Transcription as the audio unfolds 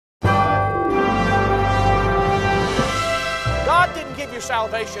receive your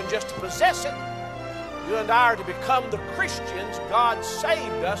salvation just to possess it. You and I are to become the Christians God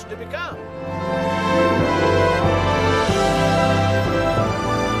saved us to become.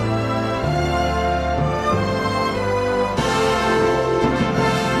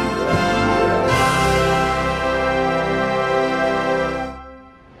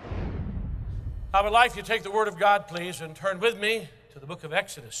 I would like you to take the Word of God, please, and turn with me to the book of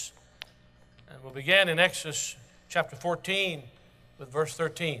Exodus. And we'll begin in Exodus chapter 14 with verse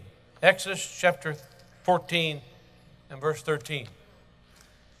 13. Exodus chapter 14 and verse 13.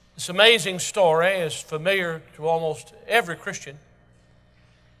 This amazing story is familiar to almost every Christian.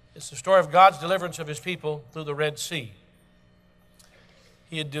 It's the story of God's deliverance of His people through the Red Sea.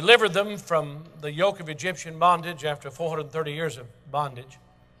 He had delivered them from the yoke of Egyptian bondage after 430 years of bondage.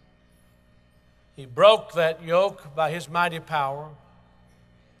 He broke that yoke by His mighty power,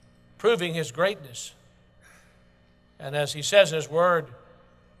 proving His greatness. And as He says in His Word,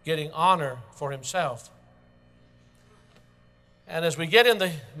 getting honor for Himself. And as we get in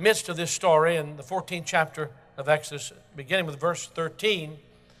the midst of this story, in the 14th chapter of Exodus, beginning with verse 13,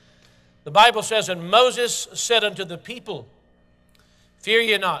 the Bible says, "And Moses said unto the people, Fear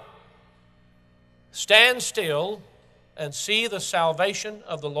ye not, stand still and see the salvation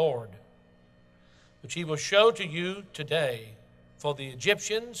of the Lord, which He will show to you today. For the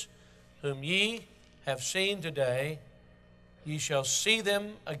Egyptians whom ye have seen today, ye shall see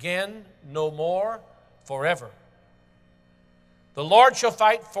them again no more forever. The Lord shall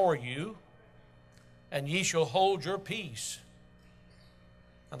fight for you, and ye shall hold your peace.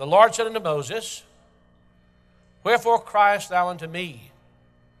 And the Lord said unto Moses, Wherefore criest thou unto me?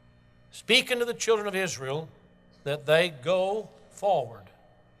 Speak unto the children of Israel, that they go forward."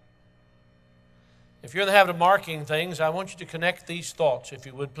 If you're in the habit of marking things, I want you to connect these thoughts, if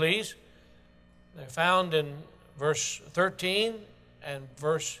you would please. They're found in verse 13 and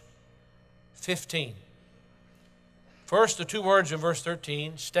verse 15. First, the two words in verse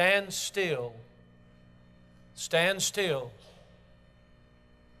 13, stand still. Stand still.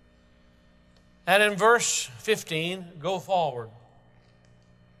 And in verse 15, go forward.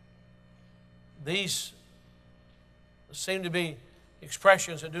 These seem to be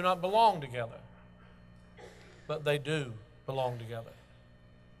expressions that do not belong together, but they do belong together.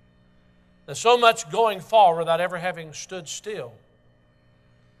 There's so much going forward without ever having stood still.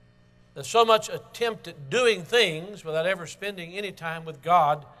 There's so much attempt at doing things without ever spending any time with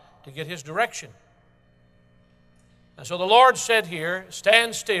God to get His direction. And so the Lord said here,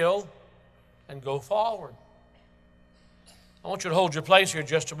 stand still and go forward. I want you to hold your place here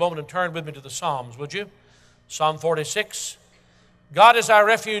just a moment and turn with me to the Psalms, would you? Psalm 46. God is our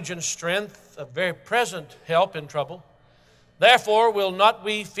refuge and strength, a very present help in trouble. Therefore will not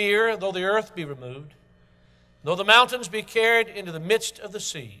we fear, though the earth be removed, though the mountains be carried into the midst of the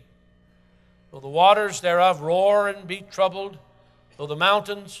sea, though the waters thereof roar and be troubled, though the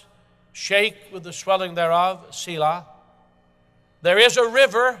mountains shake with the swelling thereof, Selah. There is a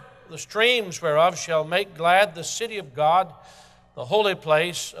river, the streams whereof shall make glad the city of God, the holy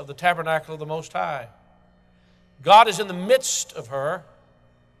place of the tabernacle of the Most High. God is in the midst of her.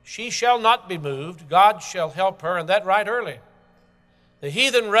 She shall not be moved. God shall help her, and that right early. The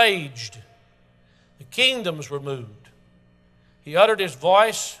heathen raged. The kingdoms were moved. He uttered His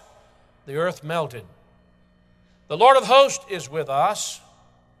voice. The earth melted. The Lord of hosts is with us.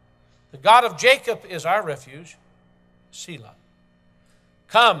 The God of Jacob is our refuge. Selah.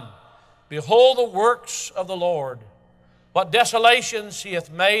 Come, behold the works of the Lord, what desolations He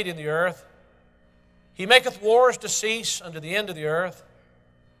hath made in the earth. He maketh wars to cease unto the end of the earth.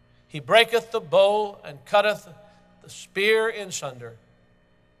 He breaketh the bow and cutteth the spear in sunder.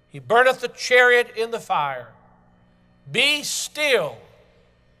 He burneth the chariot in the fire. Be still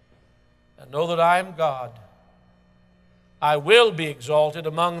and know that I am God. I will be exalted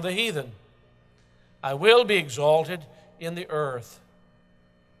among the heathen. I will be exalted in the earth.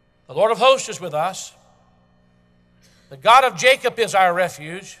 The Lord of hosts is with us. The God of Jacob is our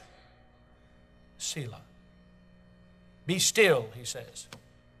refuge. Selah. Be still, He says,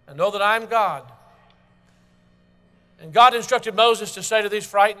 and know that I am God. And God instructed Moses to say to these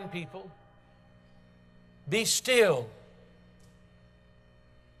frightened people, be still.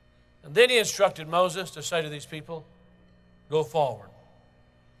 And then He instructed Moses to say to these people, go forward.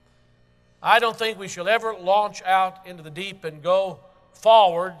 I don't think we shall ever launch out into the deep and go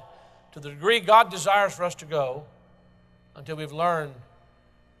forward to the degree God desires for us to go until we've learned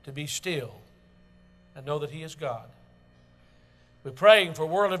to be still and know that He is God. We're praying for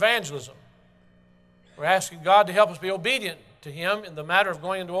world evangelism. We're asking God to help us be obedient to Him in the matter of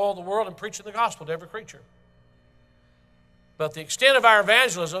going into all the world and preaching the gospel to every creature. But the extent of our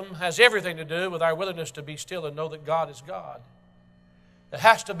evangelism has everything to do with our willingness to be still and know that God is God. There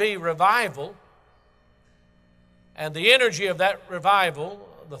has to be revival, and the energy of that revival,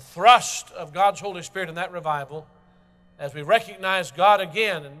 the thrust of God's Holy Spirit in that revival, as we recognize God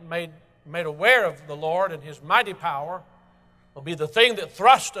again and made aware of the Lord and His mighty power, will be the thing that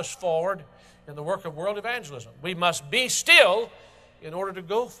thrusts us forward in the work of world evangelism. We must be still in order to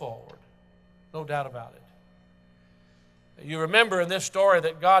go forward. No doubt about it. You remember in this story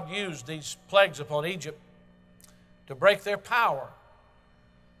that God used these plagues upon Egypt to break their power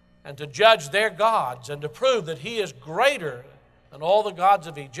and to judge their gods and to prove that He is greater than all the gods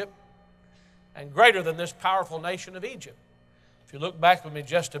of Egypt and greater than this powerful nation of Egypt. If you look back with me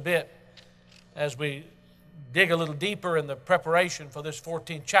just a bit as we dig a little deeper in the preparation for this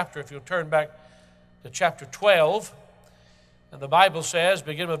 14th chapter, if you'll turn back to chapter 12, and the Bible says,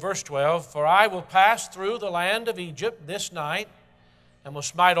 beginning with verse 12, "For I will pass through the land of Egypt this night, and will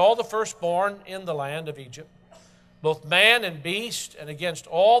smite all the firstborn in the land of Egypt, both man and beast, and against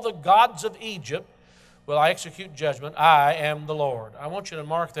all the gods of Egypt will I execute judgment. I am the Lord." I want you to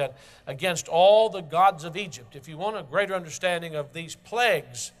mark that, against all the gods of Egypt. If you want a greater understanding of these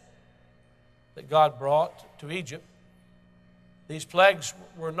plagues that God brought to Egypt, these plagues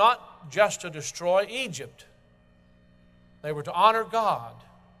were not just to destroy Egypt. They were to honor God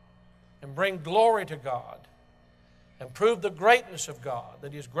and bring glory to God and prove the greatness of God,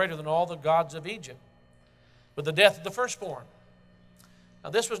 that He is greater than all the gods of Egypt, with the death of the firstborn. Now,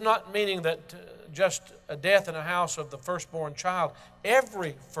 this was not meaning that just a death in a house of the firstborn child.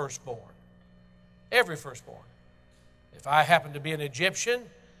 Every firstborn. Every firstborn. If I happened to be an Egyptian,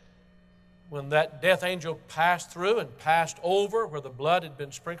 when that death angel passed through and passed over where the blood had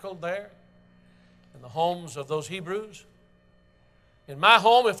been sprinkled there in the homes of those Hebrews, in my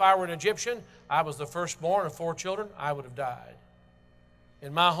home, if I were an Egyptian, I was the firstborn of 4 children, I would have died.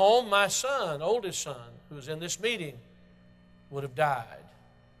 In my home, my son, oldest son, who was in this meeting, would have died.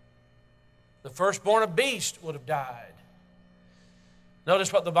 The firstborn of beast would have died.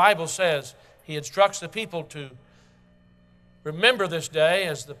 Notice what the Bible says. He instructs the people to remember this day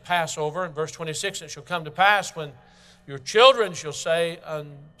as the Passover. In verse 26, "It shall come to pass when your children shall say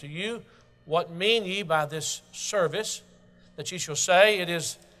unto you, What mean ye by this service? That ye shall say, It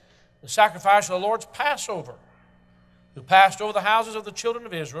is the sacrifice of the Lord's Passover, who passed over the houses of the children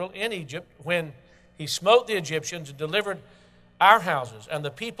of Israel in Egypt, when He smote the Egyptians and delivered our houses. And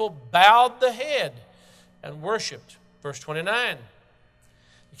the people bowed the head and worshipped." Verse 29.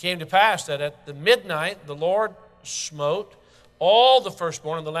 "It came to pass that at the midnight the Lord smote all the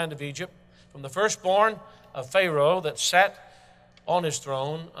firstborn in the land of Egypt, from the firstborn of Pharaoh that sat on his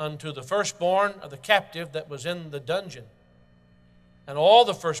throne unto the firstborn of the captive that was in the dungeon, and all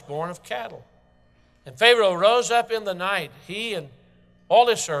the firstborn of cattle. And Pharaoh rose up in the night, he and all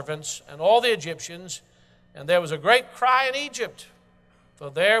his servants and all the Egyptians, and there was a great cry in Egypt, for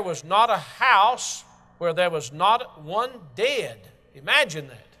there was not a house where there was not one dead." Imagine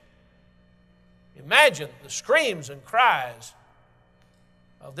that. Imagine the screams and cries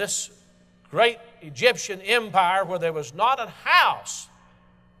of this great Egyptian empire where there was not a house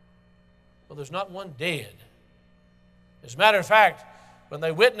where there's not one dead. As a matter of fact, when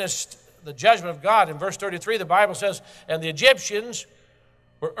they witnessed the judgment of God, in verse 33, the Bible says, "And the Egyptians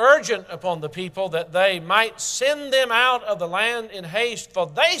were urgent upon the people that they might send them out of the land in haste, for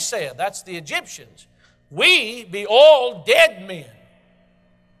they said," that's the Egyptians, "We be all dead men."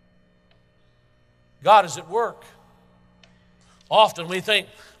 God is at work. Often we think,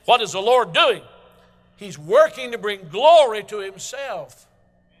 what is the Lord doing? He's working to bring glory to Himself.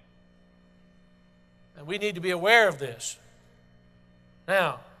 And we need to be aware of this.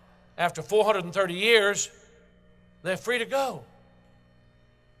 Now, after 430 years, they're free to go.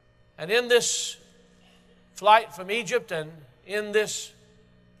 And in this flight from Egypt and in this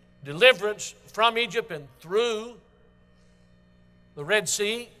deliverance from Egypt and through the Red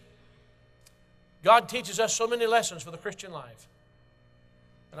Sea, God teaches us so many lessons for the Christian life.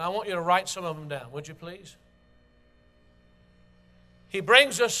 And I want you to write some of them down, would you please? He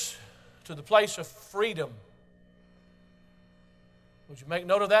brings us to the place of freedom. Would you make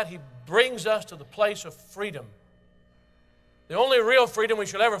note of that? He brings us to the place of freedom. The only real freedom we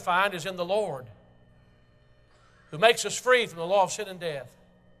shall ever find is in the Lord, who makes us free from the law of sin and death.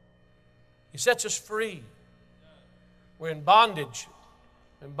 He sets us free. We're in bondage.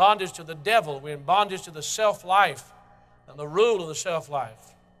 We're in bondage to the devil. We're in bondage to the self-life and the rule of the self-life.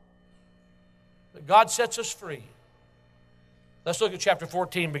 But God sets us free. Let's look at chapter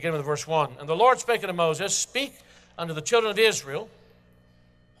 14, beginning with verse 1. "And the Lord spake unto Moses, Speak unto the children of Israel,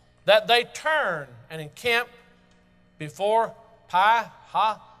 that they turn and encamp before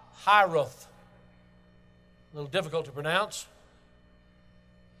Pi-ha-Hiroth. A little difficult to pronounce.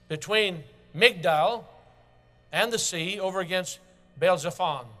 Between Migdal and the sea over against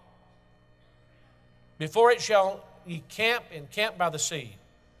Baal-zephon. Before it shall ye encamp by the sea.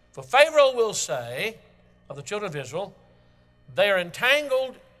 For Pharaoh will say of the children of Israel, they are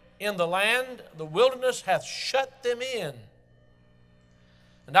entangled in the land, the wilderness hath shut them in.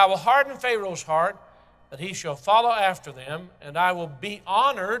 And I will harden Pharaoh's heart, that he shall follow after them, and I will be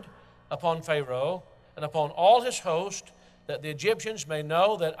honored upon Pharaoh and upon all his host, that the Egyptians may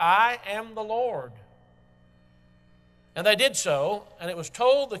know that I am the Lord. And they did so, and it was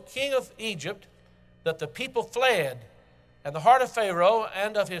told the king of Egypt that the people fled, and the heart of Pharaoh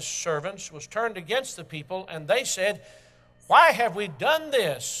and of his servants was turned against the people, and they said, why have we done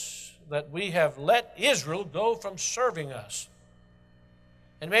this, that we have let Israel go from serving us?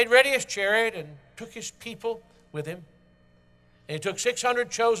 And made ready his chariot, and took his people with him. And he took 600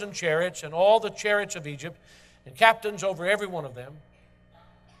 chosen chariots, and all the chariots of Egypt, and captains over every one of them.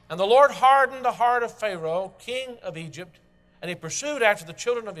 And the Lord hardened the heart of Pharaoh, king of Egypt, and he pursued after the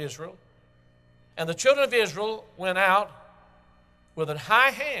children of Israel. And the children of Israel went out with an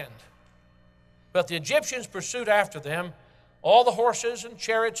high hand. But the Egyptians pursued after them all the horses and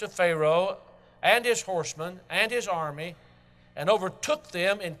chariots of Pharaoh, and his horsemen, and his army, and overtook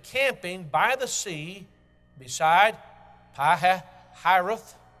them encamping by the sea beside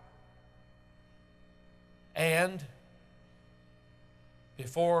Pi-hahiroth and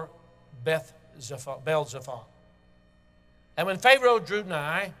before Baal-zephon. And when Pharaoh drew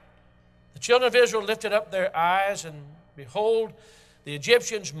nigh, the children of Israel lifted up their eyes, and behold, the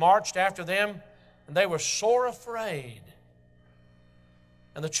Egyptians marched after them, and they were sore afraid.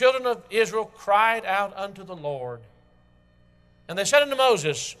 And the children of Israel cried out unto the Lord. And they said unto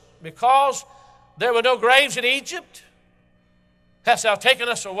Moses, because there were no graves in Egypt, hast thou taken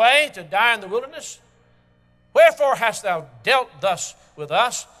us away to die in the wilderness? Wherefore hast thou dealt thus with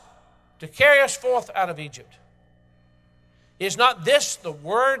us, to carry us forth out of Egypt? Is not this the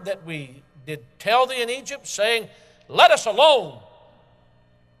word that we did tell thee in Egypt, saying, let us alone,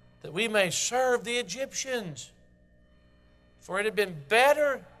 that we may serve the Egyptians? For it had been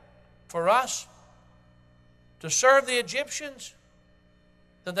better for us to serve the Egyptians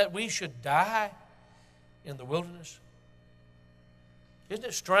than that we should die in the wilderness. Isn't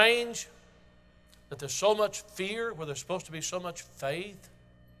it strange that there's so much fear where there's supposed to be so much faith?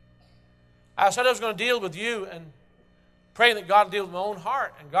 I said I was going to deal with you and praying that God will deal with my own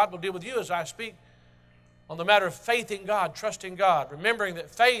heart, and God will deal with you as I speak on the matter of faith in God, trusting God, remembering that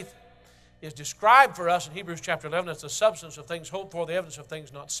faith is described for us in Hebrews chapter 11 as the substance of things hoped for, the evidence of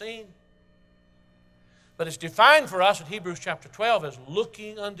things not seen. But it's defined for us in Hebrews chapter 12 as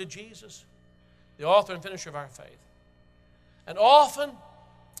looking unto Jesus, the author and finisher of our faith. And often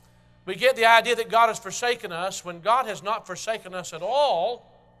we get the idea that God has forsaken us when God has not forsaken us at all.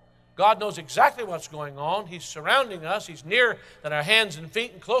 God knows exactly what's going on. He's surrounding us. He's nearer than our hands and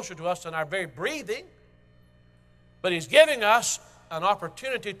feet and closer to us than our very breathing. But He's giving us an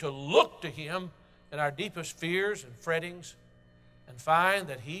opportunity to look to Him in our deepest fears and frettings and find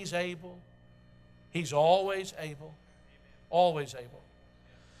that He's able. He's always able. Always able.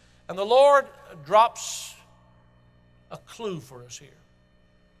 And the Lord drops a clue for us here.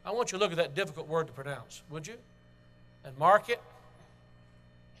 I want you to look at that difficult word to pronounce, would you? And mark it.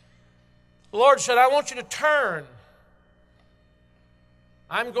 The Lord said, I want you to turn.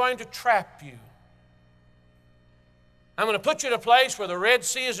 I'm going to trap you. I'm going to put you in a place where the Red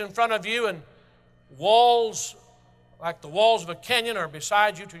Sea is in front of you and walls, like the walls of a canyon, are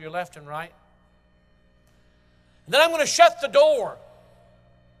beside you to your left and right. And then I'm going to shut the door.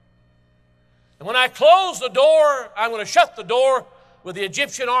 And when I close the door, I'm going to shut the door with the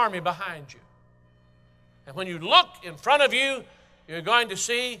Egyptian army behind you. And when you look in front of you, you're going to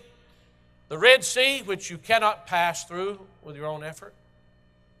see the Red Sea, which you cannot pass through with your own effort.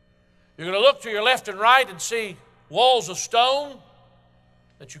 You're going to look to your left and right and see walls of stone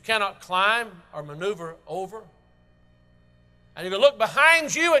that you cannot climb or maneuver over. And you're going to look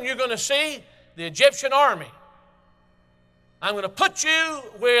behind you and you're going to see the Egyptian army. I'm going to put you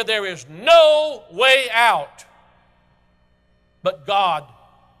where there is no way out but God.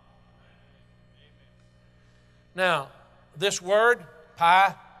 Now, this word,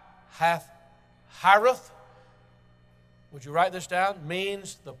 Pi-hahiroth, would you write this down?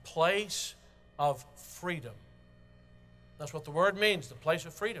 Means the place of freedom. That's what the word means, the place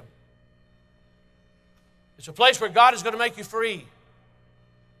of freedom. It's a place where God is going to make you free.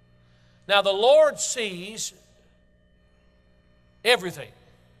 Now, the Lord sees everything.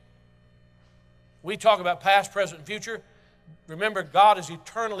 We talk about past, present, and future. Remember, God is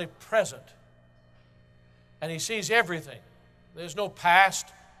eternally present, and He sees everything. There's no past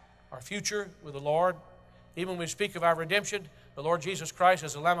or future with the Lord. Even when we speak of our redemption, the Lord Jesus Christ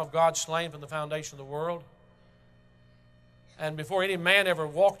is the Lamb of God slain from the foundation of the world. And before any man ever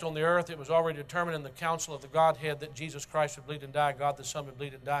walked on the earth, it was already determined in the council of the Godhead that Jesus Christ would bleed and die, God the Son would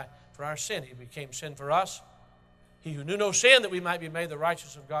bleed and die for our sin. He became sin for us. He who knew no sin, that we might be made the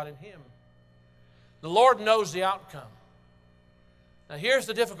righteousness of God in Him. The Lord knows the outcome. Now here's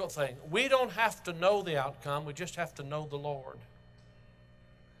the difficult thing. We don't have to know the outcome. We just have to know the Lord.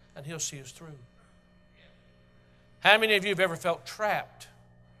 And He'll see us through. How many of you have ever felt trapped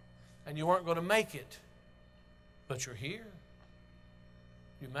and you weren't going to make it, but you're here?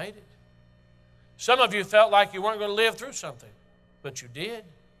 You made it. Some of you felt like you weren't going to live through something, but you did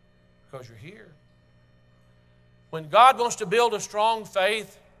because you're here. When God wants to build a strong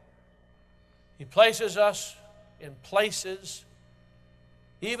faith, He places us in places,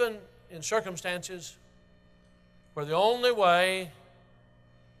 even in circumstances, where the only way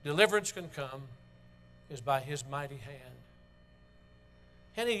deliverance can come is by His mighty hand.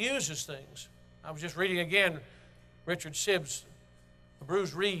 And He uses things. I was just reading again Richard Sibb's A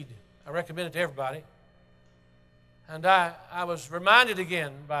Bruised Reed. I recommend it to everybody. And I was reminded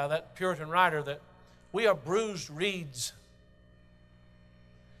again by that Puritan writer that we are bruised reeds.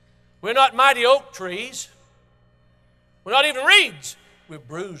 We're not mighty oak trees. We're not even reeds. We're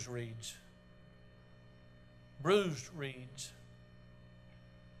bruised reeds. Bruised reeds.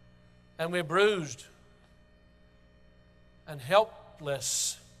 And we're bruised and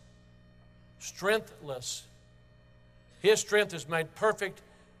helpless, strengthless. His strength is made perfect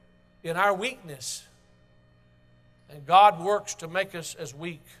in our weakness. And God works to make us as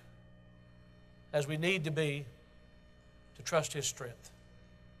weak as we need to be to trust His strength.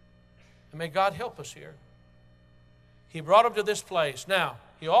 And may God help us here. He brought them to this place. Now,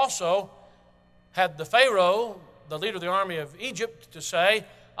 He also had the Pharaoh, the leader of the army of Egypt, to say,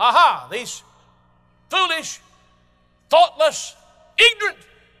 aha, these foolish, thoughtless, ignorant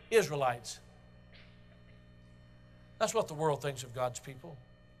Israelites. That's what the world thinks of God's people.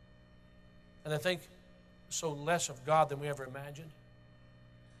 And they think so less of God than we ever imagined.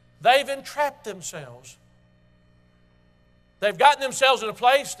 They've entrapped themselves. They've gotten themselves in a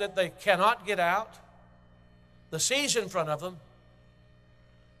place that they cannot get out. The sea's in front of them.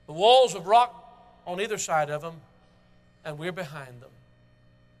 The walls of rock on either side of them, and we're behind them.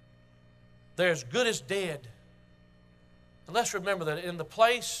 They're as good as dead. And let's remember that in the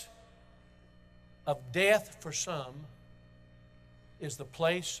place of death for some is the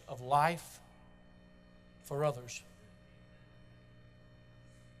place of life for others.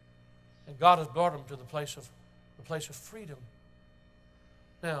 And God has brought them to the place of freedom.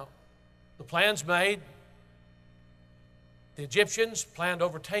 Now, the plan's made. The Egyptians planned to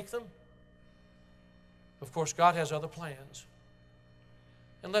overtake them. Of course, God has other plans.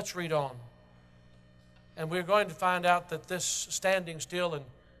 And let's read on. And we're going to find out that this standing still and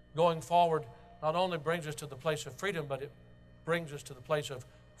going forward not only brings us to the place of freedom, but it brings us to the place of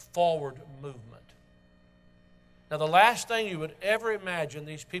forward movement. Now, the last thing you would ever imagine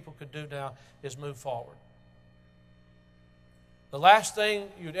these people could do now is move forward. The last thing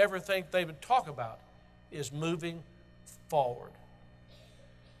you'd ever think they would talk about is moving forward.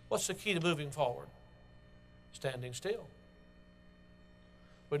 What's the key to moving forward? Standing still.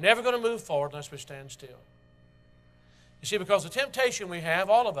 We're never going to move forward unless we stand still. You see, because the temptation we have,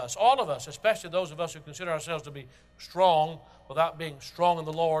 all of us, especially those of us who consider ourselves to be strong without being strong in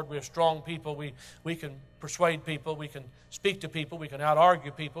the Lord, we're strong people. We can persuade people. We can speak to people. We can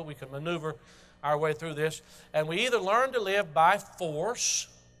out-argue people. We can maneuver our way through this. And we either learn to live by force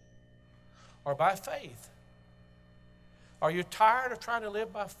or by faith. Are you tired of trying to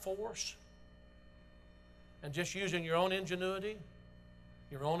live by force and just using your own ingenuity,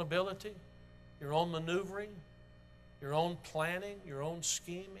 your own ability, your own maneuvering, your own planning, your own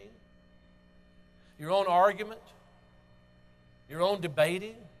scheming, your own argument, your own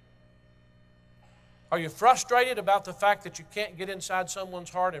debating? Are you frustrated about the fact that you can't get inside someone's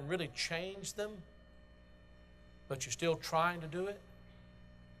heart and really change them, but you're still trying to do it?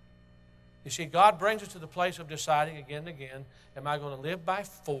 You see, God brings us to the place of deciding again and again, am I going to live by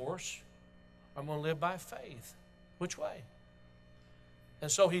force or am I going to live by faith? Which way?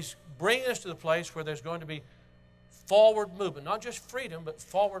 And so He's bringing us to the place where there's going to be forward movement, not just freedom, but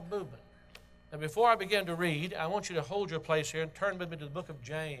forward movement. And before I begin to read, I want you to hold your place here and turn with me to the book of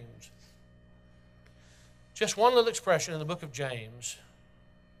James. Just one little expression in the book of James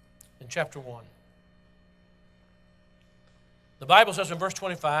in chapter 1. The Bible says in verse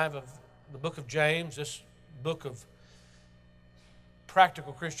 25 of the book of James, this book of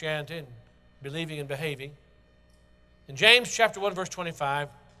practical Christianity and believing and behaving. In James chapter 1, verse 25,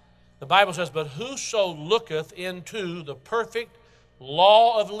 the Bible says, "But whoso looketh into the perfect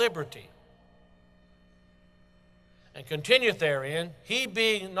law of liberty, and continueth therein, he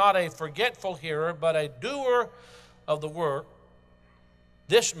being not a forgetful hearer, but a doer of the work,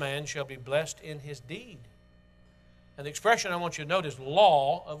 this man shall be blessed in his deed." And the expression I want you to note is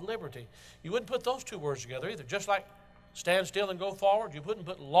law of liberty. You wouldn't put those two words together either. Just like stand still and go forward, you wouldn't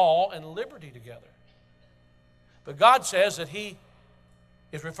put law and liberty together. But God says that He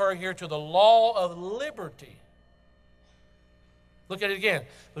is referring here to the law of liberty. Look at it again.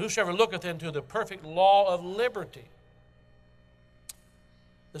 "But whosoever looketh into the perfect law of liberty."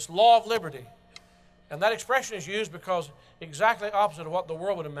 This law of liberty. And that expression is used because exactly opposite of what the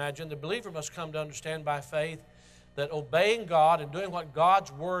world would imagine, the believer must come to understand by faith that obeying God and doing what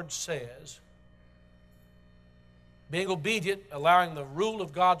God's Word says, being obedient, allowing the rule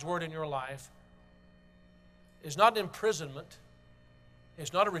of God's Word in your life, is not an imprisonment.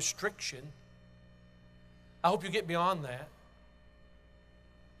 It's not a restriction. I hope you get beyond that.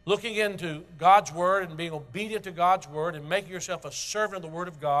 Looking into God's Word and being obedient to God's Word and making yourself a servant of the Word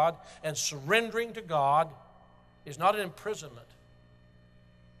of God and surrendering to God is not an imprisonment.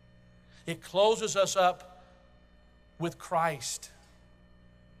 It closes us up with Christ.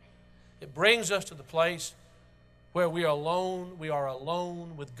 It brings us to the place where we are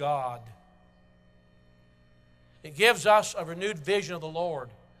alone with God. It gives us a renewed vision of the Lord.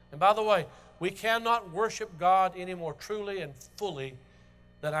 And by the way, we cannot worship God any more truly and fully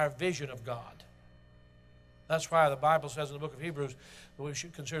than our vision of God. That's why the Bible says in the book of Hebrews that we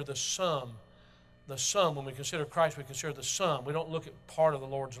should consider the sum. The sum, when we consider Christ, we consider the sum. We don't look at part of the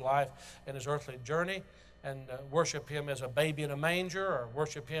Lord's life and His earthly journey and worship Him as a baby in a manger, or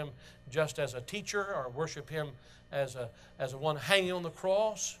worship Him just as a teacher, or worship Him as a one hanging on the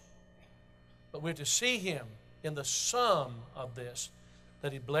cross. But we're to see Him in the sum of this,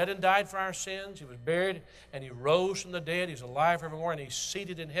 that He bled and died for our sins, He was buried, and He rose from the dead, He's alive forevermore, and He's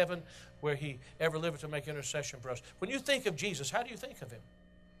seated in heaven where He ever liveth to make intercession for us. When you think of Jesus, how do you think of Him?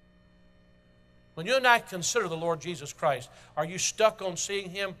 When you and I consider the Lord Jesus Christ, are you stuck on seeing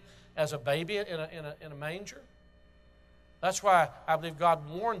Him as a baby in a manger? That's why I believe God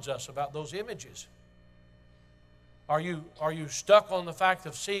warns us about those images. Are you stuck on the fact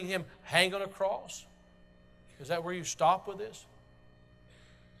of seeing Him hang on a cross? Is that where you stop with this?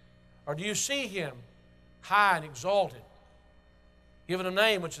 Or do you see Him high and exalted, given a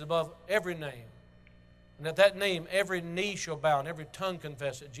name which is above every name, and at that name every knee shall bow and every tongue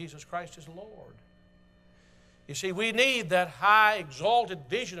confess that Jesus Christ is Lord? You see, we need that high, exalted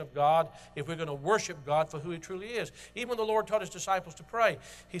vision of God if we're going to worship God for who He truly is. Even when the Lord taught His disciples to pray,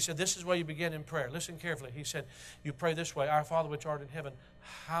 He said, this is where you begin in prayer. Listen carefully. He said, you pray this way: Our Father which art in heaven,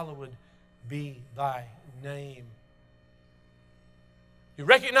 hallowed be Thy name. You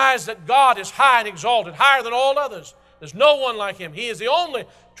recognize that God is high and exalted, higher than all others. There's no one like Him. He is the only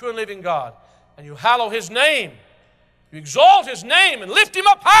true and living God. And you hallow His name. You exalt His name and lift Him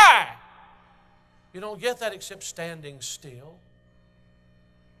up high. You don't get that except standing still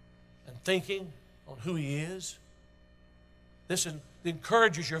and thinking on who He is. This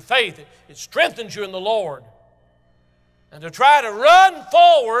encourages your faith. It strengthens you in the Lord. And to try to run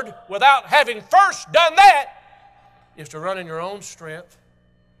forward without having first done that is to run in your own strength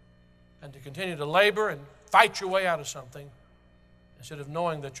and to continue to labor and fight your way out of something instead of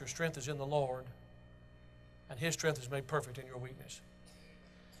knowing that your strength is in the Lord and His strength is made perfect in your weakness.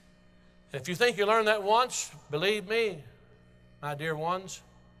 If you think you learned that once, believe me, my dear ones,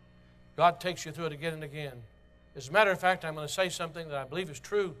 God takes you through it again and again. As a matter of fact, I'm going to say something that I believe is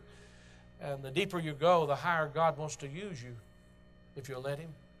true. And the deeper you go, the higher God wants to use you if you'll let Him.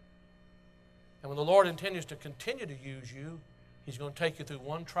 And when the Lord intends to continue to use you, He's going to take you through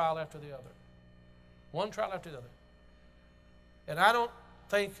one trial after the other. One trial after the other. And I don't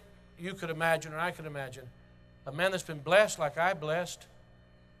think you could imagine, or I could imagine, a man that's been blessed like I blessed,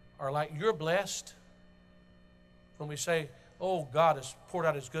 or like you're blessed, when we say, oh, God has poured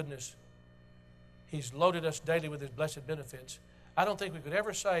out His goodness. He's loaded us daily with His blessed benefits. I don't think we could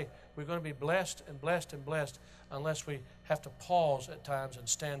ever say we're going to be blessed and blessed and blessed unless we have to pause at times and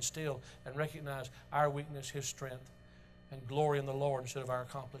stand still and recognize our weakness, His strength, and glory in the Lord instead of our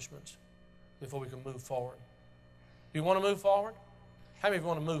accomplishments before we can move forward. Do you want to move forward? How many of you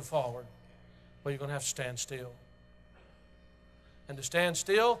want to move forward? Well, you're going to have to stand still. And to stand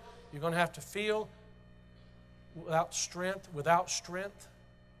still, you're going to have to feel without strength. You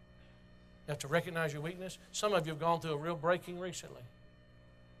have to recognize your weakness. Some of you have gone through a real breaking recently.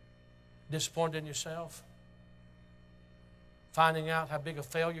 disappointed in yourself, finding out how big a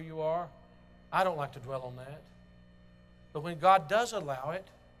failure you are. I don't like to dwell on that. But when God does allow it,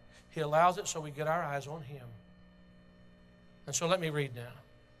 He allows it so we get our eyes on Him. And so let me read now.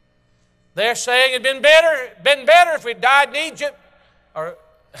 They're saying it'd been better if we died in Egypt. Or,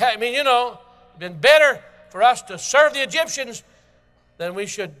 been better for us to serve the Egyptians than we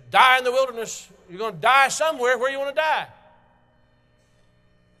should die in the wilderness. You're going to die somewhere. Where you want to die?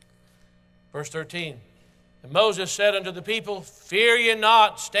 Verse 13. And Moses said unto the people, Fear ye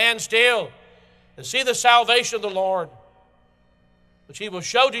not, stand still, and see the salvation of the Lord, which He will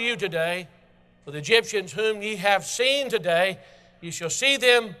show to you today. For the Egyptians whom ye have seen today, ye shall see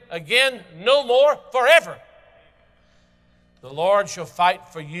them again no more forever. The Lord shall fight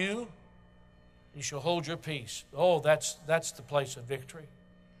for you. You shall hold your peace. Oh, that's the place of victory.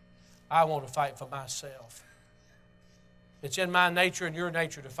 I want to fight for myself. It's in my nature and your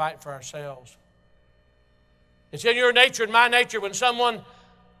nature to fight for ourselves. It's in your nature and my nature when someone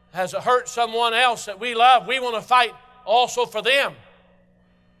has hurt someone else that we love, we want to fight also for them.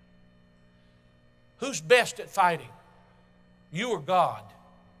 Who's best at fighting? You or God?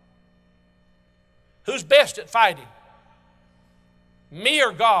 Who's best at fighting? Me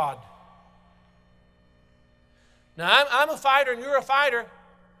or God? Now, I'm a fighter and you're a fighter,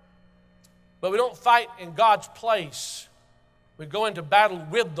 but we don't fight in God's place. We go into battle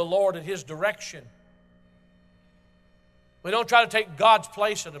with the Lord in His direction. We don't try to take God's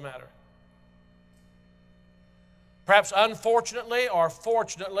place in the matter. Perhaps unfortunately or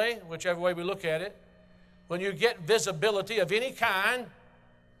fortunately, whichever way we look at it, when you get visibility of any kind,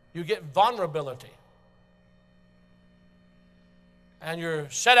 you get vulnerability. And you're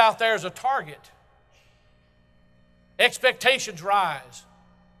set out there as a target. Expectations rise.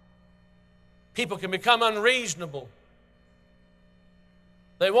 People can become unreasonable.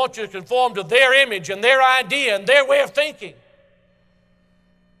 They want you to conform to their image and their idea and their way of thinking.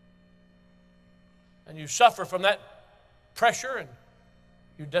 And you suffer from that pressure, and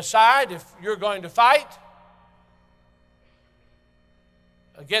you decide if you're going to fight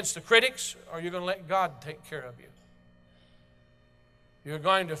against the critics or you're going to let God take care of you. You're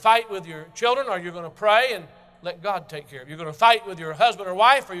going to fight with your children or you're going to pray and let God take care of you. You're going to fight with your husband or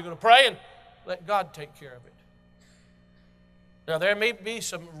wife or you're going to pray and let God take care of it. Now, there may be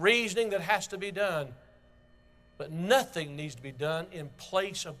some reasoning that has to be done, but nothing needs to be done in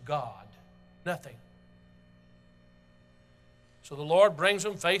place of God. Nothing. So the Lord brings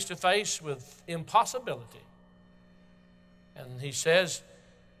them face to face with impossibility. And He says,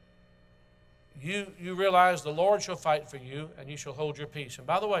 you realize the Lord shall fight for you, and you shall hold your peace. And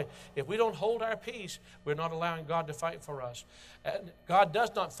by the way, if we don't hold our peace, we're not allowing God to fight for us. And God does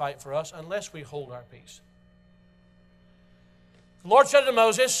not fight for us unless we hold our peace. The Lord said to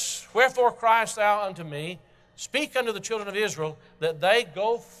Moses, Wherefore criest thou unto me? Speak unto the children of Israel that they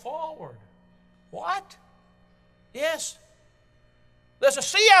go forward. What? Yes. There's a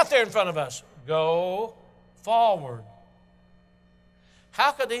sea out there in front of us. Go forward.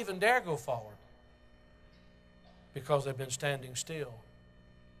 How could they even dare go forward? Because they've been standing still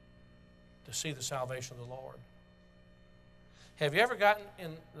to see the salvation of the Lord. Have you ever gotten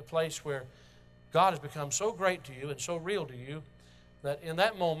in the place where God has become so great to you and so real to you that in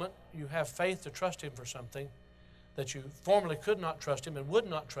that moment you have faith to trust Him for something that you formerly could not trust Him and would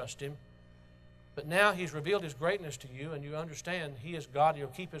not trust Him, but now He's revealed His greatness to you and you understand He is God, He'll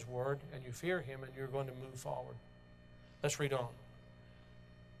keep His word, and you fear Him and you're going to move forward. Let's read on.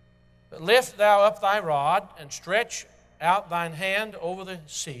 But lift thou up thy rod and stretch out thine hand over the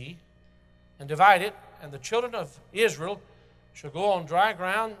sea and divide it, and the children of Israel shall go on dry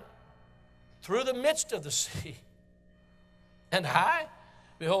ground through the midst of the sea. And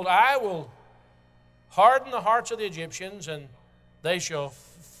behold, I will harden the hearts of the Egyptians, and they shall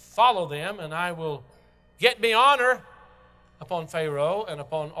follow them, and I will get me honor upon Pharaoh and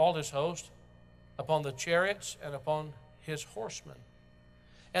upon all his host, upon the chariots and upon his horsemen.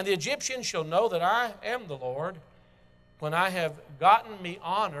 And the Egyptians shall know that I am the Lord, when I have gotten me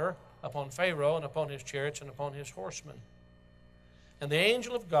honor upon Pharaoh and upon his chariots and upon his horsemen. And the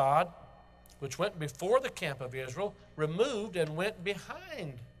angel of God, which went before the camp of Israel, removed and went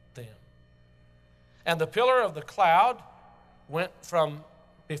behind them. And the pillar of the cloud went from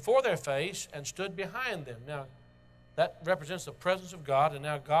before their face and stood behind them. Now, that represents the presence of God, and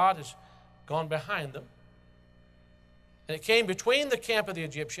now God has gone behind them. And it came between the camp of the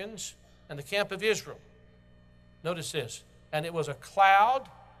Egyptians and the camp of Israel. Notice this. And it was a cloud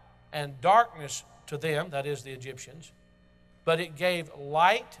and darkness to them, that is the Egyptians, but it gave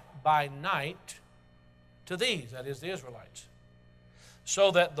light by night to these, that is the Israelites. so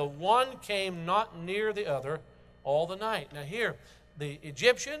that the one came not near the other all the night. Now here, the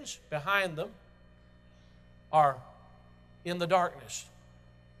Egyptians behind them are in the darkness.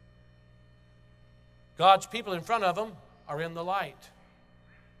 God's people in front of them are in the light.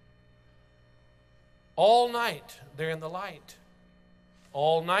 All night, they're in the light.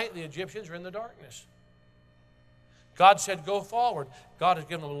 All night, the Egyptians are in the darkness. God said, go forward. God has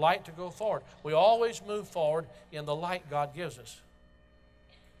given them light to go forward. We always move forward in the light God gives us.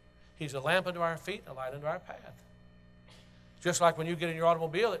 He's a lamp unto our feet and a light unto our path. Just like when you get in your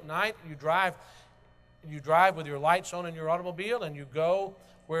automobile at night, you drive with your lights on in your automobile, and you go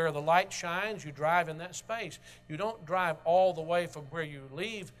where the light shines, you drive in that space. You don't drive all the way from where you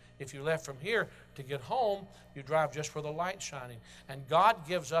leave. If you left from here to get home, you drive just where the light's shining. And God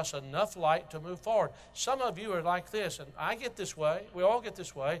gives us enough light to move forward. Some of you are like this, and I get this way. We all get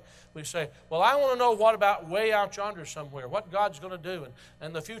this way. We say, well, I want to know what about way out yonder somewhere, what God's going to do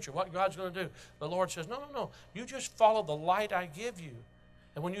in the future, what God's going to do. The Lord says, no. You just follow the light I give you.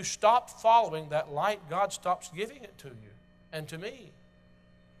 And when you stop following that light, God stops giving it to you and to me.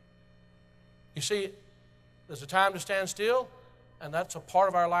 You see, there's a time to stand still, and that's a part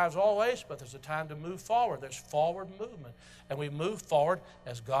of our lives always, but there's a time to move forward. There's forward movement. And we move forward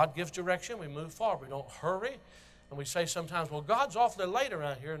as God gives direction. We move forward. We don't hurry. And we say sometimes, well, God's awfully late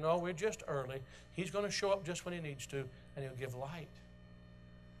around here. No, we're just early. He's going to show up just when He needs to, and He'll give light.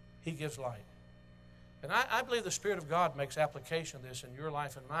 He gives light. And I believe the Spirit of God makes application of this in your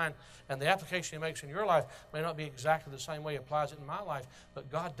life and mine. And the application He makes in your life may not be exactly the same way He applies it in my life,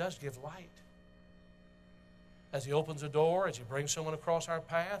 but God does give light. As He opens a door, as He brings someone across our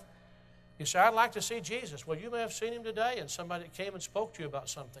path. You say, I'd like to see Jesus. Well, you may have seen Him today, and somebody that came and spoke to you about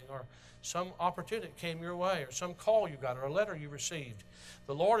something, or some opportunity that came your way, or some call you got, or a letter you received.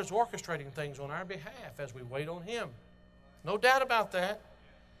 The Lord is orchestrating things on our behalf as we wait on Him. No doubt about that.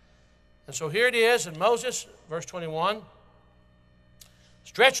 And so here it is, and Moses, verse 21,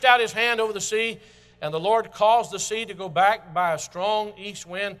 stretched out his hand over the sea, and the Lord caused the sea to go back by a strong east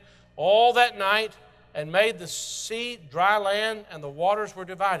wind all that night, and made the sea dry land, and the waters were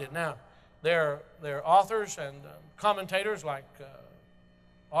divided. Now, there are authors and commentators like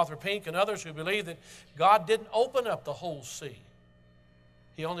Arthur Pink and others who believe that God didn't open up the whole sea.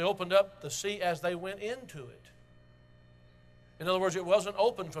 He only opened up the sea as they went into it. In other words, it wasn't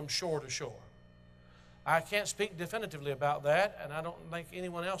open from shore to shore. I can't speak definitively about that, and I don't think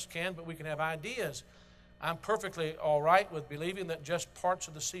anyone else can, but we can have ideas. I'm perfectly all right with believing that just parts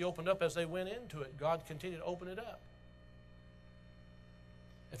of the sea opened up as they went into it. God continued to open it up.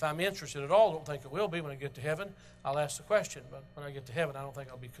 If I'm interested at all, I don't think it will be when I get to heaven. I'll ask the question, but when I get to heaven, I don't think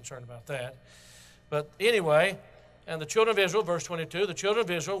I'll be concerned about that. But anyway, and the children of Israel, verse 22, the children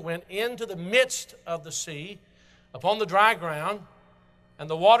of Israel went into the midst of the sea upon the dry ground, and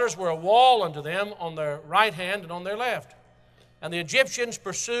the waters were a wall unto them on their right hand and on their left. And the Egyptians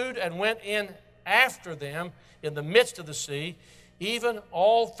pursued and went in after them in the midst of the sea, even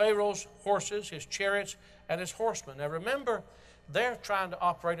all Pharaoh's horses, his chariots, and his horsemen. Now remember, they're trying to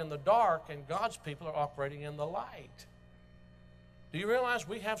operate in the dark, and God's people are operating in the light. Do you realize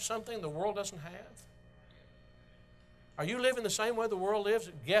we have something the world doesn't have? Are you living the same way the world lives,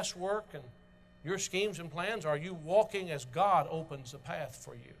 guesswork and your schemes and plans? Are you walking as God opens the path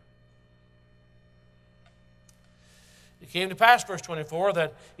for you? It came to pass, verse 24,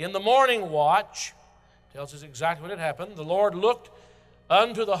 that in the morning watch, tells us exactly what had happened, the Lord looked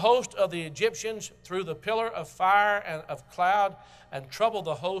unto the host of the Egyptians through the pillar of fire and of cloud, and troubled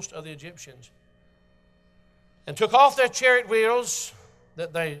the host of the Egyptians, and took off their chariot wheels,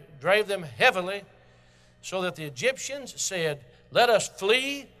 that they drave them heavily, so that the Egyptians said, let us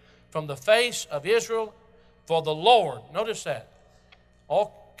flee from the face of Israel, for the Lord, notice that,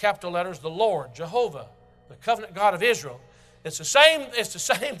 all capital letters, the Lord, Jehovah, the covenant God of Israel. It's the same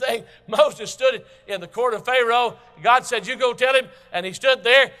thing. Moses stood in the court of Pharaoh. God said, you go tell him. And he stood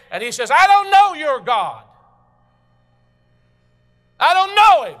there and he says, I don't know your God. I don't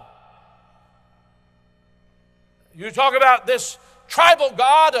know him. You talk about this tribal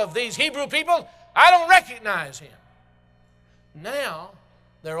God of these Hebrew people. I don't recognize him. Now,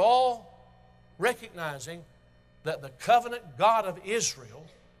 they're all recognizing that the covenant God of Israel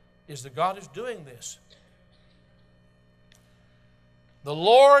is the God who's doing this. The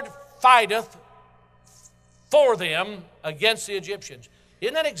Lord fighteth for them against the Egyptians.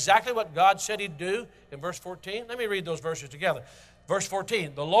 Isn't that exactly what God said He'd do in verse 14? Let me read those verses together. Verse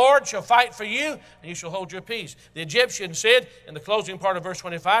 14, the Lord shall fight for you, and you shall hold your peace. The Egyptian said, in the closing part of verse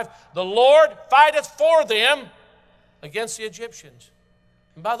 25, the Lord fighteth for them against the Egyptians.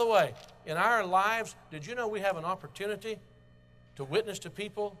 And by the way, in our lives, did you know we have an opportunity to witness to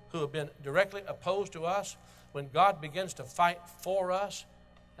people who have been directly opposed to us, when God begins to fight for us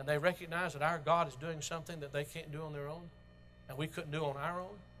and they recognize that our God is doing something that they can't do on their own and we couldn't do on our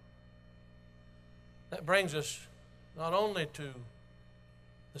own. That brings us not only to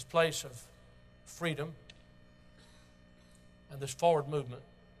this place of freedom and this forward movement,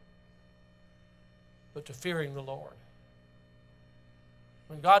 but to fearing the Lord.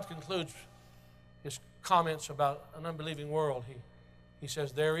 When God concludes his comments about an unbelieving world, he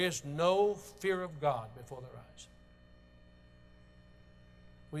says, there is no fear of God before their eyes.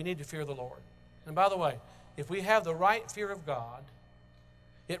 We need to fear the Lord. And by the way, if we have the right fear of God,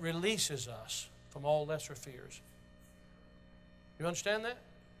 it releases us from all lesser fears. You understand that?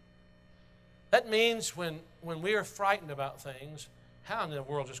 That means when we are frightened about things, how in the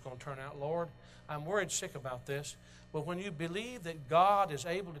world is this going to turn out, Lord? I'm worried sick about this. But when you believe that God is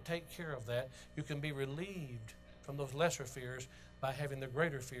able to take care of that, you can be relieved from those lesser fears by having the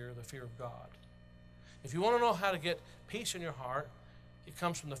greater fear, the fear of God. If you want to know how to get peace in your heart, it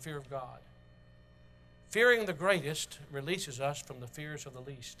comes from the fear of God. Fearing the greatest releases us from the fears of the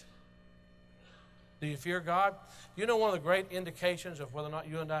least. Do you fear God? You know one of the great indications of whether or not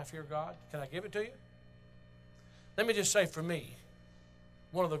you and I fear God? Can I give it to you? Let me just say for me,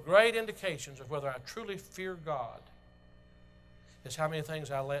 one of the great indications of whether I truly fear God is how many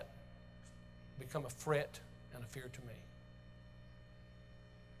things I let become a fret and a fear to me.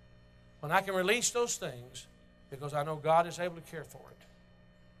 When I can release those things because I know God is able to care for it,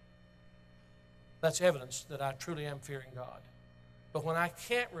 that's evidence that I truly am fearing God. But when I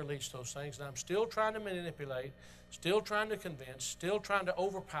can't release those things and I'm still trying to manipulate, still trying to convince, still trying to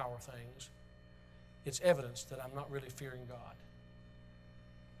overpower things, it's evidence that I'm not really fearing God.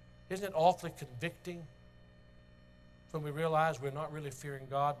 Isn't it awfully convicting when we realize we're not really fearing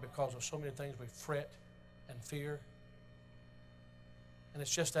God because of so many things we fret and fear? And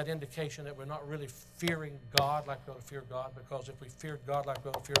it's just that indication that we're not really fearing God like we ought to fear God, because if we fear God like we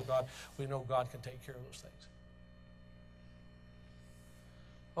ought to fear God, we know God can take care of those things.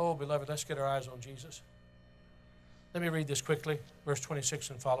 Oh, beloved, let's get our eyes on Jesus. Let me read this quickly, verse 26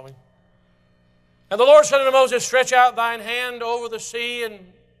 and following. And the Lord said unto Moses, stretch out thine hand over the sea, and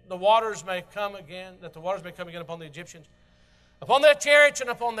the waters may come again, that the waters may come again upon the Egyptians, upon their chariots and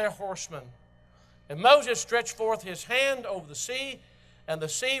upon their horsemen. And Moses stretched forth his hand over the sea, and the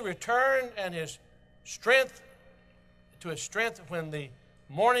sea returned and his strength to its strength when the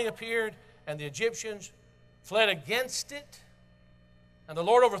morning appeared, and the Egyptians fled against it. And the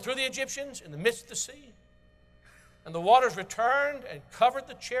Lord overthrew the Egyptians in the midst of the sea. And the waters returned and covered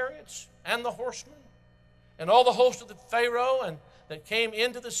the chariots and the horsemen and all the host of the Pharaoh and that came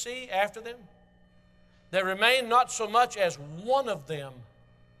into the sea after them. There remained not so much as one of them.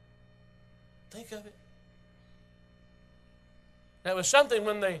 Think of it. Now, it was something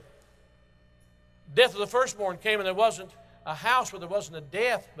when the death of the firstborn came and there wasn't a house where there wasn't a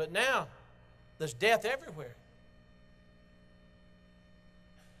death, but now there's death everywhere.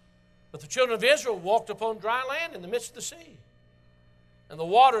 But the children of Israel walked upon dry land in the midst of the sea. And the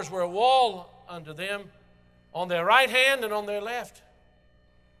waters were a wall unto them on their right hand and on their left.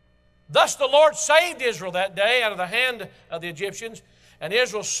 Thus the Lord saved Israel that day out of the hand of the Egyptians. And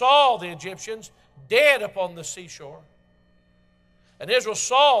Israel saw the Egyptians dead upon the seashore. And Israel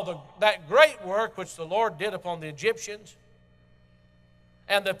saw that great work which the Lord did upon the Egyptians.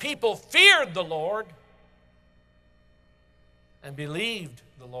 And the people feared the Lord and believed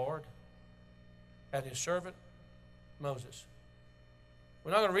the Lord and his servant Moses.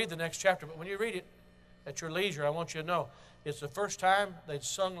 We're not going to read the next chapter, but when you read it at your leisure, I want you to know it's the first time they'd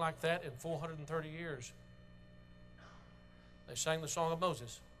sung like that in 430 years. They sang the song of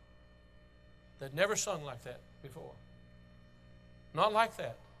Moses. They'd never sung like that before. Not like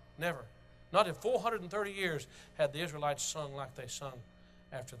that. Never. Not in 430 years had the Israelites sung like they sung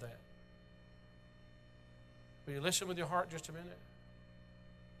after that. Will you listen with your heart just a minute?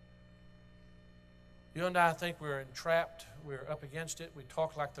 You and I think we're entrapped. We're up against it. We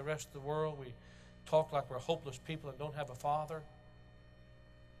talk like the rest of the world. We talk like we're hopeless people and don't have a father.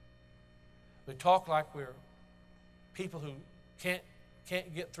 We talk like we're people who can't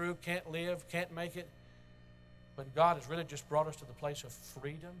get through, can't live, can't make it. But God has really just brought us to the place of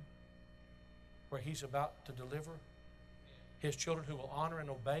freedom where he's about to deliver his children who will honor and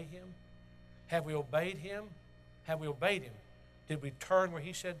obey him. Have we obeyed him? Have we obeyed him? Did we turn where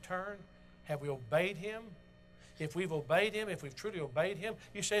he said turn? Have we obeyed him? If we've obeyed him, if we've truly obeyed him,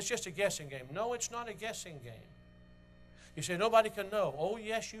 you say it's just a guessing game. No, it's not a guessing game. You say nobody can know. Oh,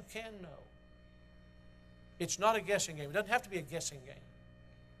 yes, you can know. It's not a guessing game. It doesn't have to be a guessing game.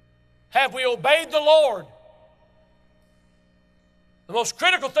 Have we obeyed the Lord? The most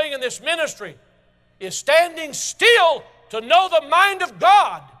critical thing in this ministry is standing still to know the mind of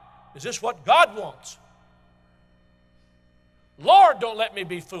God. Is this what God wants? Lord, don't let me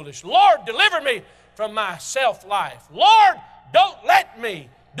be foolish. Lord, deliver me from my self-life. Lord, don't let me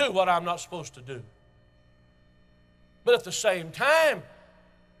do what I'm not supposed to do. But at the same time,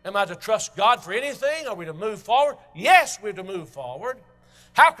 am I to trust God for anything? Are we to move forward? Yes, we're to move forward.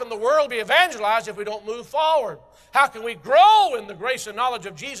 How can the world be evangelized if we don't move forward? How can we grow in the grace and knowledge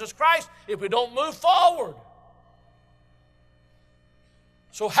of Jesus Christ if we don't move forward?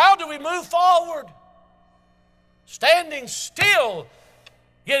 So how do we move forward? Standing still,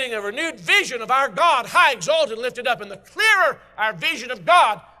 getting a renewed vision of our God, high, exalted, and lifted up. And the clearer our vision of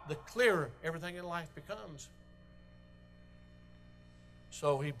God, the clearer everything in life becomes.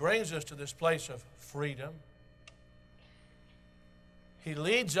 So He brings us to this place of freedom. He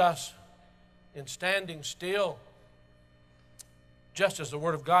leads us in standing still. Just as the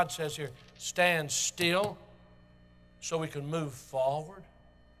Word of God says here, stand still so we can move forward.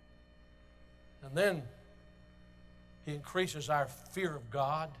 And then He increases our fear of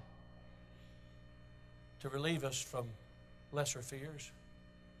God to relieve us from lesser fears.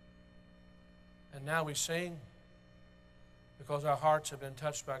 And now we sing because our hearts have been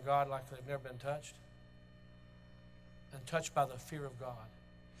touched by God like they've never been touched, and touched by the fear of God.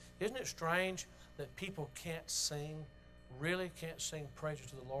 Isn't it strange that people can't sing, really can't sing praises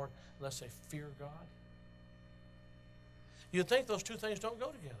to the Lord unless they fear God? You'd think those two things don't go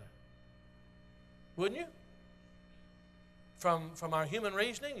together, wouldn't you? From our human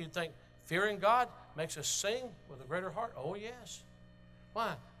reasoning, you'd think fearing God makes us sing with a greater heart. Oh, yes.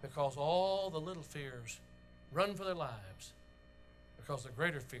 Why? Because all the little fears run for their lives because the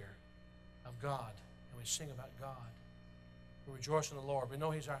greater fear of God. And we sing about God. We rejoice in the Lord. We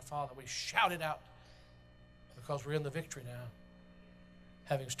know He's our Father. We shout it out because we're in the victory now,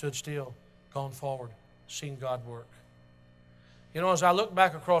 having stood still, gone forward, seen God work. You know, as I look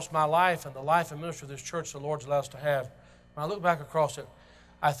back across my life and the life and ministry of this church the Lord's allowed us to have, when I look back across it,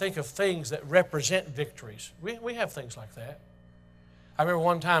 I think of things that represent victories. We have things like that. I remember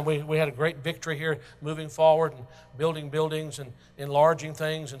one time we had a great victory here, moving forward and building buildings and enlarging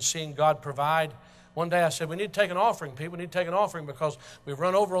things and seeing God provide. One day I said, we need to take an offering, people. We need to take an offering because we've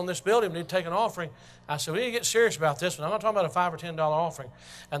run over on this building. We need to take an offering. I said, we need to get serious about this one. I'm not talking about a $5 or $10 offering.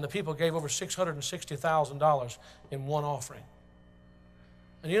 And the people gave over $660,000 in one offering.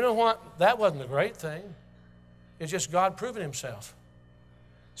 And you know what? That wasn't a great thing. It's just God proving Himself.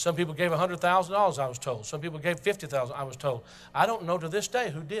 Some people gave $100,000, I was told. Some people gave $50,000, I was told. I don't know to this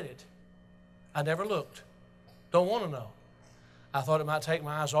day who did it. I never looked. Don't want to know. I thought it might take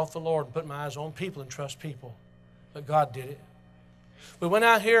my eyes off the Lord and put my eyes on people and trust people. But God did it. We went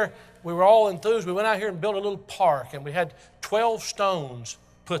out here, we were all enthused. We went out here and built a little park, and we had 12 stones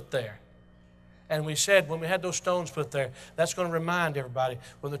put there. And we said, when we had those stones put there, that's going to remind everybody,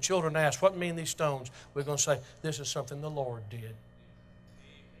 when the children ask, what mean these stones? We're going to say, this is something the Lord did.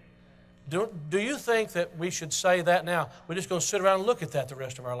 Do you think that we should say that now? We're just going to sit around and look at that the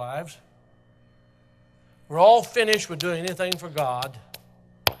rest of our lives? We're all finished with doing anything for God.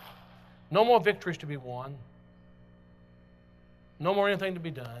 No more victories to be won. No more anything to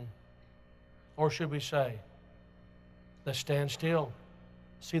be done. Or should we say, let's stand still,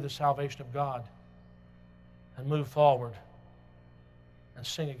 see the salvation of God, and move forward and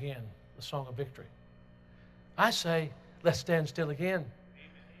sing again the song of victory? I say, let's stand still again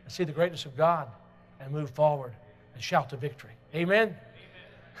and see the greatness of God and move forward and shout to victory. Amen?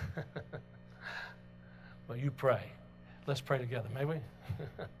 Amen. Well, you pray. Let's pray together, may we?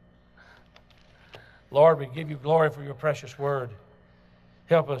 Lord, we give you glory for your precious word.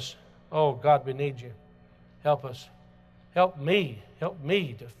 Help us. Oh, God, we need you. Help us. Help me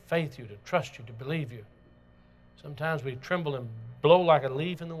to faith you, to trust you, to believe you. Sometimes we tremble and blow like a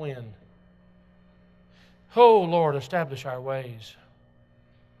leaf in the wind. Oh, Lord, establish our ways.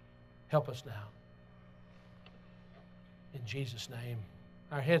 Help us now. In Jesus' name.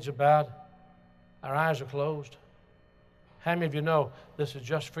 Our heads are bowed. Our eyes are closed. How many of you know this is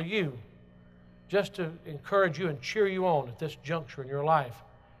just for you? Just to encourage you and cheer you on at this juncture in your life.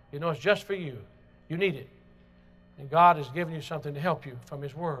 You know, it's just for you. You need it. And God has given you something to help you from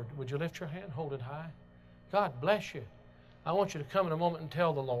His Word. Would you lift your hand? Hold it high. God bless you. I want you to come in a moment and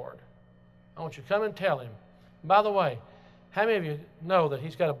tell the Lord. I want you to come and tell Him. And by the way, how many of you know that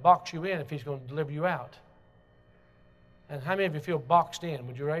He's got to box you in if He's going to deliver you out? And how many of you feel boxed in?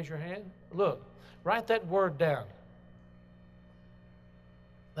 Would you raise your hand? Look, write that word down.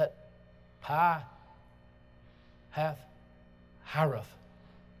 That pi, hath, harath.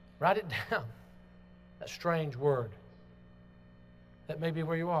 Write it down. That strange word. That may be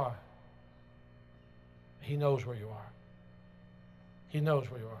where you are. He knows where you are. He knows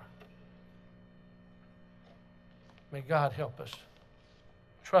where you are. May God help us.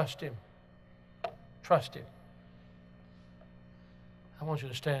 Trust Him. Trust Him. I want you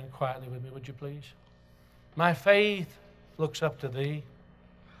to stand quietly with me, would you please? My faith looks up to Thee,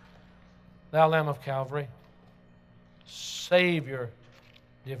 Thou Lamb of Calvary, Savior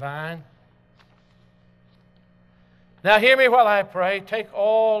divine. Now hear me while I pray. Take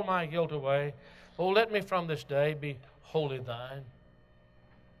all my guilt away. Oh, let me from this day be wholly Thine.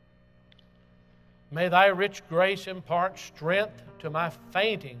 May Thy rich grace impart strength to my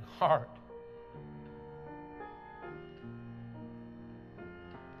fainting heart.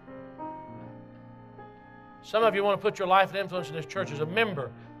 Some of you want to put your life and influence in this church as a member.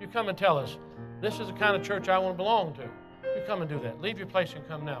 You come and tell us, this is the kind of church I want to belong to. You come and do that. Leave your place and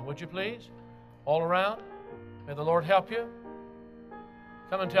come now, would you please? All around. May the Lord help you.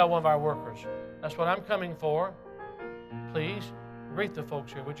 Come and tell one of our workers, that's what I'm coming for. Please, greet the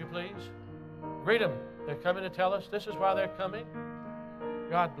folks here, would you please? Greet them. They're coming to tell us this is why they're coming.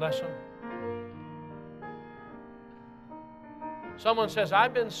 God bless them. Someone says,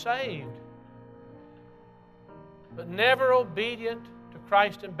 I've been saved, but never obedient to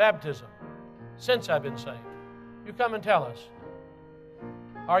Christ in baptism since I've been saved. You come and tell us.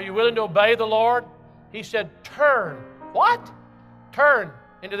 Are you willing to obey the Lord? He said, turn. What? Turn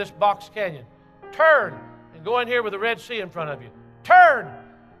into this box canyon. Turn and go in here with the Red Sea in front of you. Turn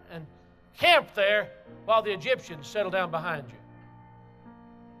and camp there while the Egyptians settle down behind you.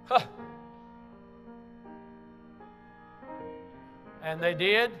 Huh. And they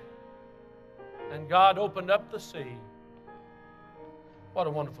did. And God opened up the sea. What a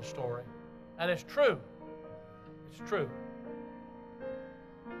wonderful story. And it's true. It's true.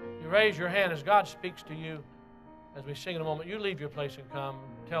 You raise your hand as God speaks to you. As we sing in a moment, you leave your place and come.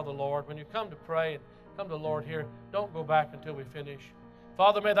 Tell the Lord. When you come to pray and come to the Lord here, don't go back until we finish.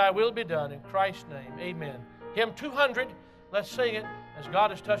 Father, may Thy will be done in Christ's name. Amen. Hymn 200. Let's sing it. As God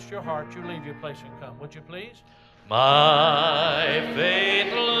has touched your heart, you leave your place and come. Would you please? My